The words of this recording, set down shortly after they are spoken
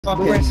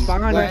Fucking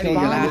sweaty.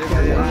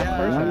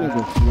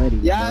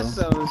 Yeah,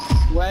 some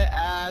sweat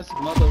ass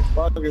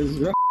motherfuckers.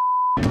 You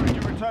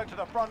return to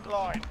the front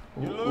line.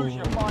 You lose,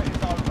 your fight is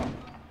over.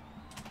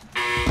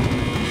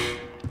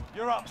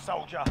 You're up,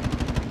 soldier.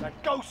 Now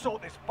go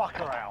sort this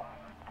fucker out.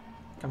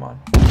 Come on.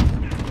 Go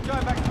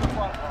back to the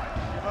front line.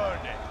 You've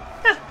earned it.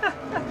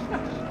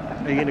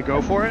 Are you gonna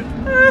go for it?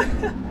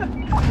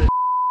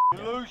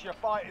 You lose, your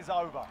fight is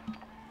over.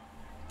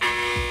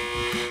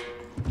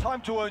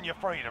 Time to earn your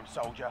freedom,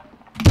 soldier.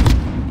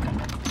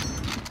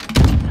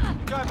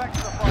 Go back to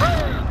the front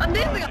line.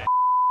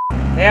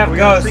 They have We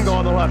got a ghosts. single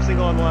on the left,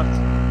 single on the left.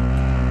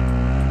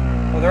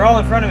 Oh, they're all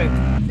in front of me.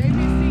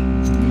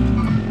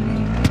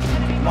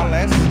 One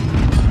less.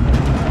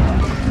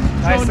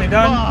 Nicely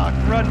done.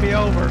 Fuck, run me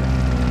over.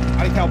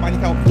 I need help, I need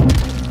help.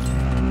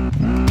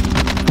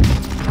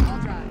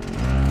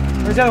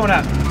 Where's the other one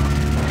at?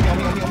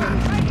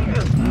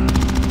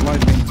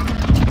 Light me.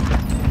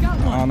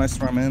 Oh, nice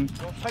try, man.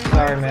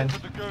 Sorry, man.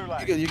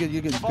 You good. Good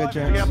We job.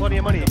 got plenty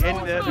of money,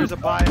 and there's a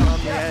buy on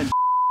the edge.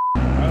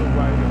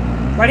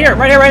 Right here. In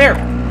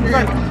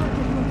front.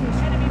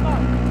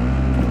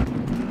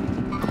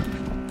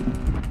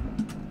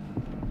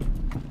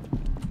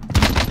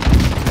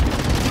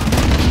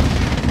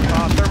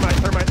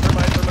 Thermite.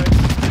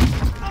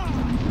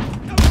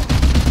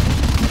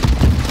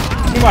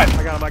 Team wipe.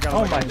 I got him.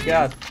 Oh my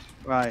god.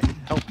 Right,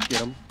 help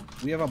get him.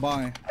 We have a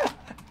buy.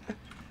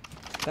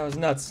 That was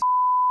nuts.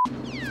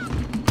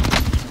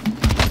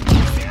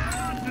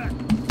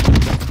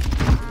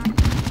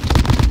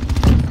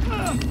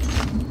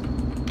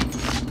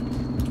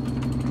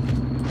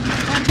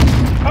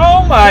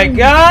 Oh my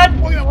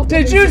god!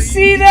 Did you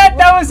see that?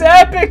 That was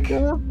epic!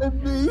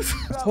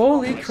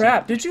 Holy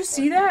crap. Did you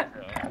see that?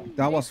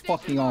 That was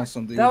fucking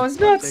awesome, dude. That was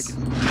nuts.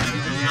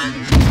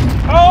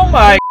 Oh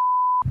my.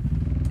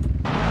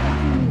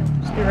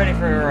 Just get ready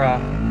for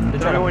to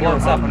try to When blow you're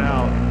us up. popping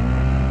out.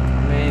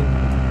 I mean,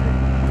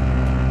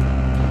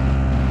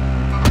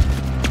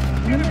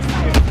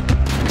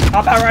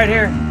 hop out right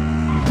here.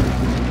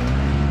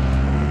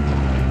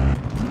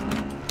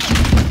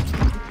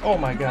 Oh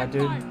my god,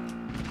 dude.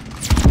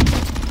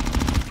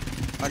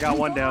 I got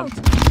one down.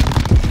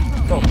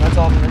 Oh, that's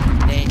all for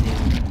me.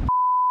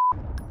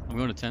 I'm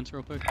going to tents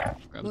real quick.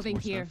 Grab Moving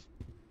some more here. stuff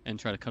and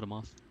try to cut them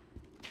off.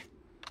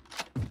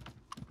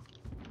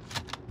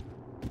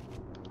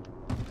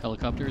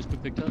 Helicopter has been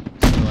picked up,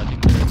 so I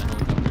think they're in the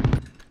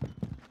helicopter.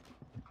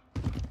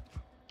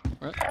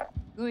 Right.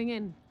 Going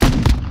in.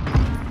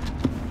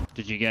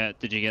 Did you get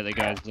the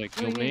guys that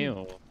killed me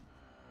or?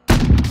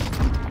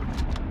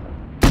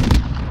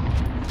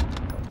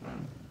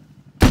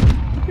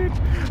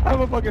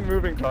 I'm a fucking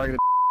moving target.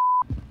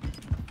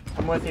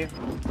 I'm with you.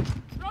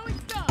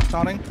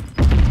 Stunning.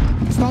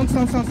 Stun.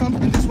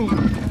 In this room.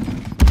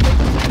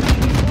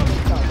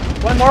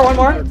 One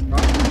more. Yo,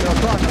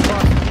 cross.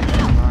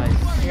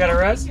 You got a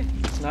res?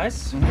 It's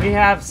nice. We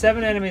have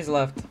 7 enemies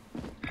left.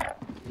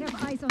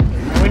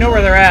 And we know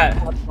where they're at.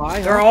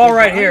 They're all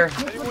right here.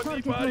 Anyone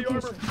need body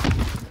armor?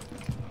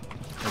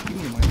 Give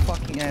me my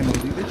fucking ammo,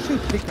 dude. They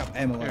should pick up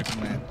ammo like a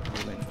man.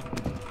 Really.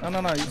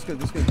 No. It's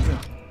good.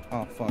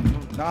 Oh, fuck.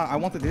 Nah, I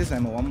wanted his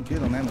ammo. I'm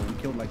good on ammo. We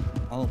killed like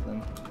all of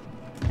them.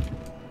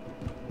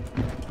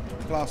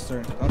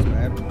 Cluster. That's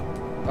bad.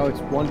 Oh, it's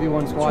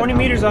 1v1 squad. 20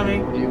 meters on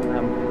me.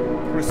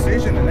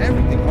 Precision and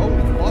everything.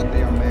 Holy fuck,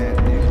 they are mad,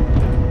 dude.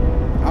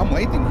 I'm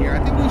waiting here. I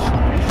think we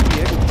should be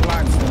able to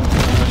climb soon.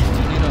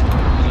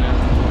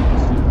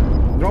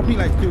 Drop me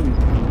like 2.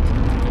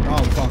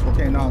 Oh, fuck.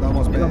 Okay, no, that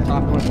was bad.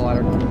 Top one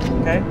ladder.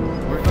 Okay.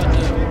 We're about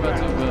to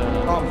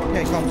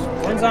Okay, comes.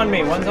 One's on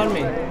me.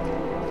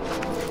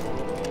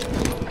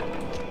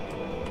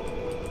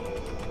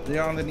 They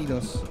are underneath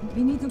us.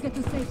 We need to get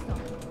to safe zone.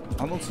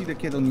 I don't see the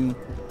kid on you.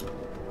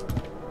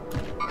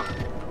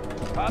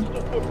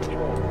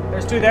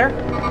 There's 2 there.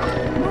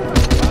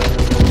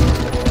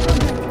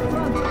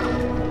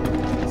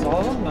 That's all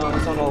of them? No,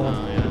 that's not all of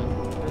them.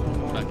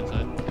 yeah. Back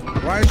inside.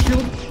 Riot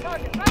shield.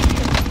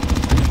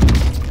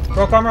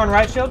 Broke armor on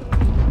right shield.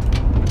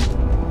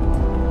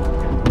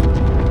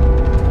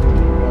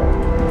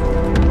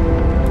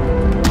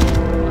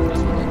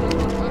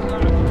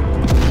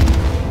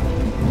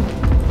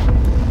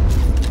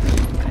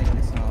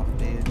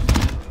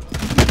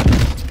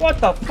 What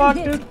the fuck,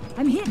 dude?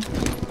 I'm hit.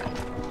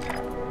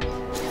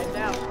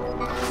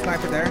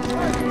 Sniper there.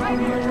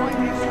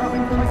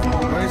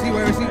 Where is he?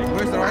 Where's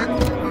the riot?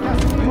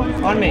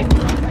 On me.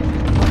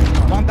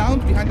 One down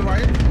behind the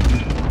riot.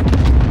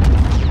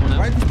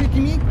 Riot is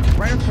picking me.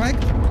 Riot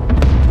flanked.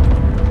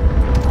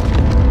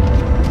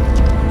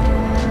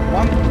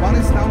 One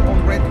is down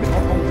on red, on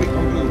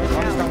blue.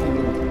 One is down on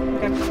blue.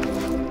 Okay.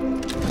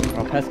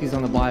 Oh, Pesky's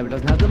on the buy, but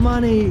doesn't have the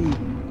money.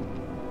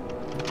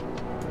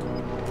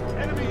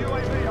 Enemy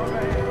UAV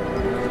overhead.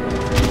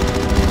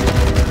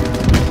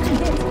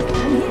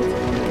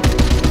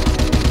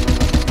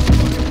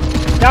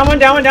 Down one.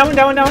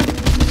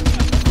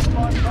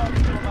 Five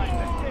targets remain.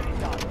 Let's get it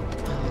done.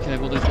 Okay,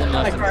 well there's one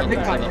left.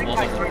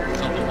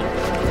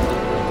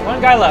 One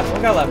guy left.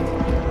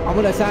 I'm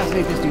gonna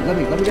assassinate this dude. Let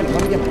me get him.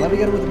 Let me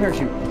get him with the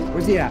parachute.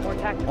 Where's he at?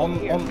 On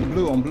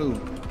blue. I'm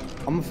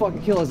gonna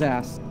fucking kill his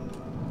ass.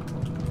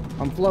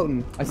 I'm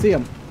floating. I see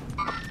him.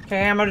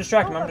 Okay, I'm gonna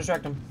distract him. I'm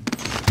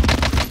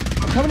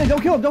coming in.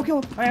 Don't kill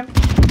him. I am.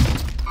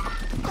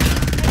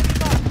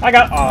 I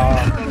got.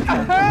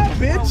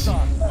 Bitch.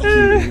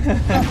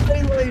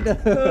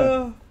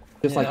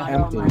 Just like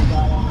empty.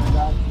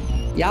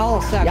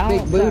 Y'all suck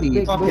big booty.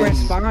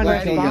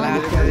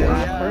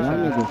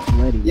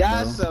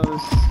 Y'all some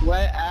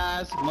sweat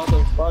ass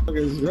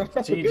motherfuckers, bro.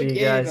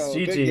 GG, guys.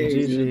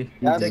 GG.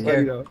 Take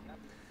care.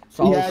 It's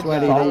all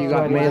sweaty that you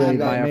got meleeed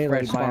by a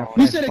fresh spawn.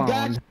 You should have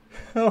got.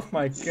 Oh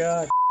my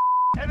god.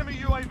 Enemy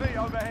UAV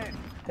overhead.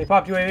 They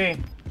popped UAV.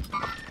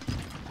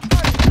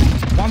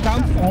 One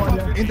down.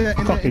 In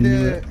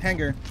the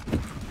hangar.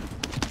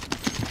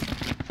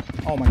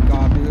 Oh my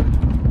god, dude.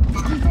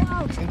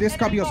 In this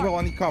copy as well,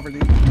 I need cover,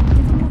 dude.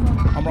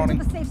 I'm running.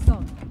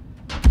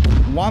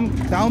 One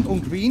down on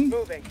green,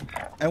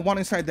 and one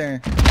inside there.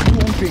 Two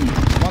on green,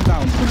 one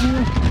down.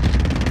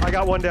 I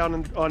got one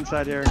down on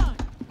side here.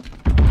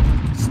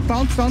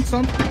 Stun.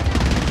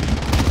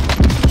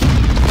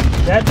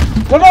 Dead.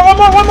 One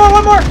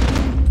more!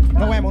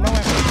 No ammo.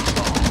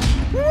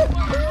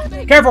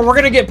 Careful, we're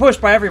gonna get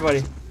pushed by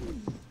everybody.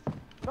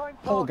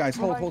 Hold, guys,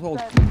 hold.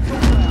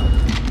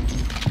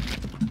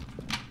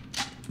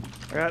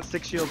 I got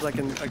 6 shields I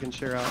can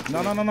share out.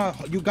 No.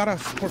 You gotta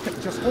protect.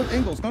 Just hold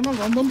angles. No.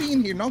 Don't be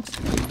in here. No.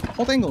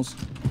 Hold angles.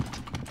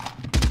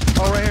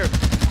 Oh, right here.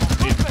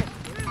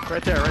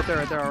 Right there.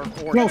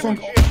 Close on.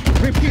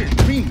 Rip here.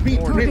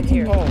 Green. Rip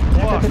here. Oh,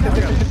 fuck. Marking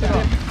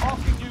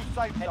new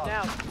safe zone.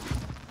 Now.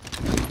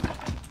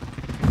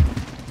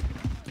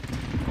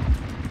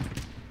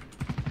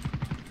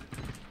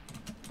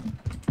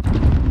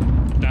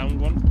 Down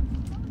one.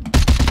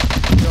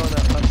 Go on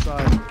that left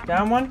side.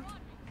 Down one.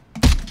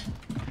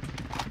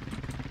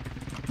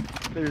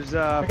 There's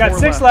I got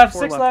 6 left.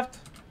 6 left.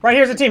 Right,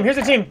 here's the team.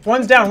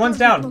 One's down.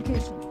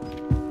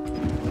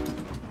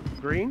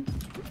 Green?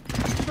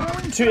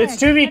 It's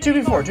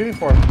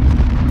 2v4.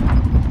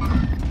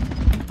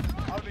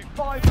 Only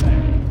 5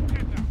 there.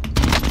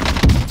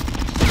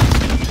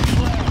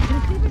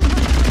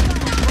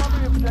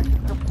 Primary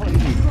objective complete.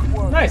 Good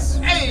work. Nice.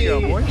 Hey!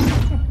 Go, boys.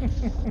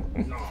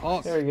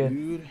 Very good.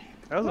 Dude.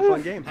 That was a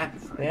fun game.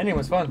 The ending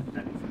was fun.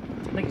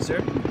 Thank you,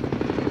 sir.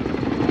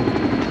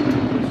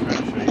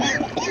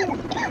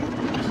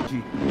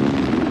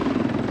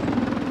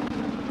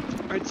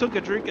 I took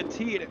a drink of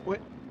tea and it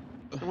went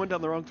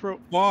down the wrong throat.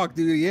 Fuck,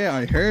 dude. Yeah,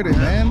 I heard it,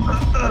 man.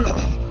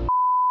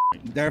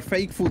 They're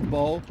fake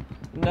football.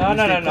 No.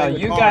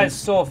 You guys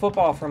stole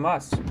football from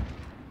us.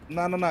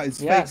 No.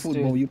 It's Yes, fake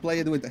football. dude. You play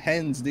it with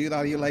hands, dude.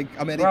 Are you like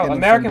American? Bro, or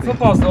American something?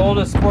 football is the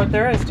oldest sport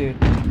there is, dude.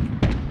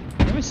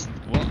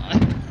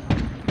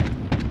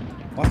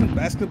 Wasn't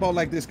basketball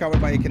like discovered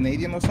by a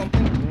Canadian or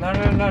something? No.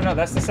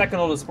 That's the second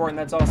oldest sport, and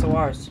that's also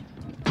ours.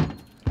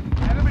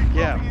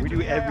 Yeah, we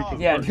do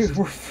everything Yeah, first. dude,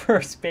 we're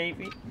first,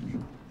 baby.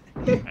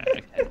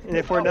 And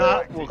if we're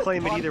not, we'll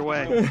claim it either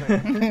way.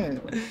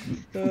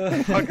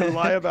 Fucking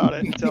lie about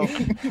it until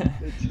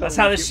That's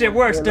how this shit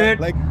works, dude.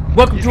 Like,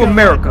 Welcome You to just gotta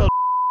America.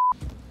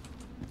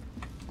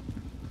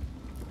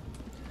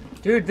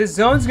 Dude, this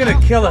zone's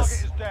gonna kill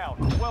us. Target is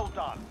down. Well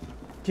done.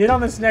 Get on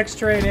this next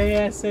train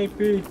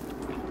ASAP.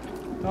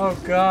 Oh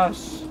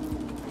gosh.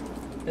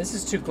 This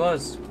is too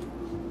close.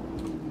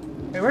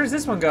 Hey, where does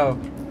this one go?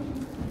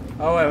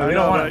 Oh wait, we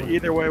don't want to.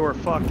 Either way, we're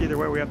fucked. Either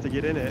way, we have to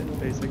get in it,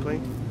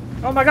 basically.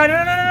 Oh my god,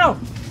 no.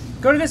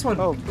 Go to this one.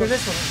 Oh, Go to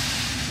this one.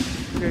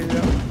 Okay,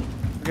 yeah.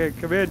 Okay,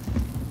 come in.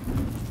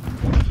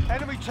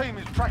 Enemy team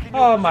is tracking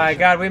Oh your my position.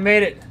 god, we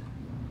made it.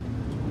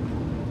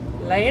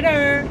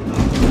 Later.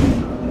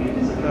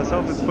 Let's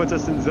hope this puts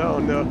us in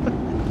zone, though.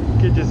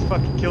 Could just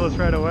fucking kill us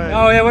right away.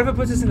 Oh yeah, what if it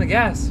puts us in the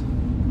gas?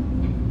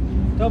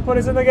 Don't put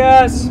us in the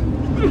gas.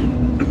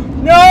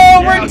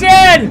 No, we're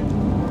dead.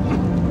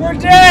 We're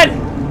dead.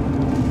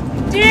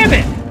 Damn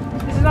it.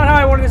 This is not how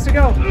I wanted this to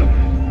go.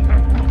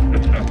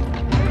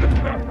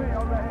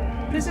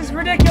 This is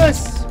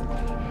ridiculous.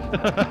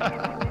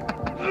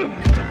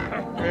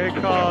 Great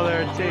call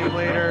there, team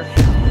leader.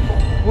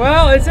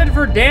 Well, it said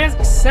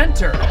Verdansk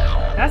Center.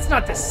 That's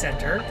not the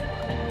center.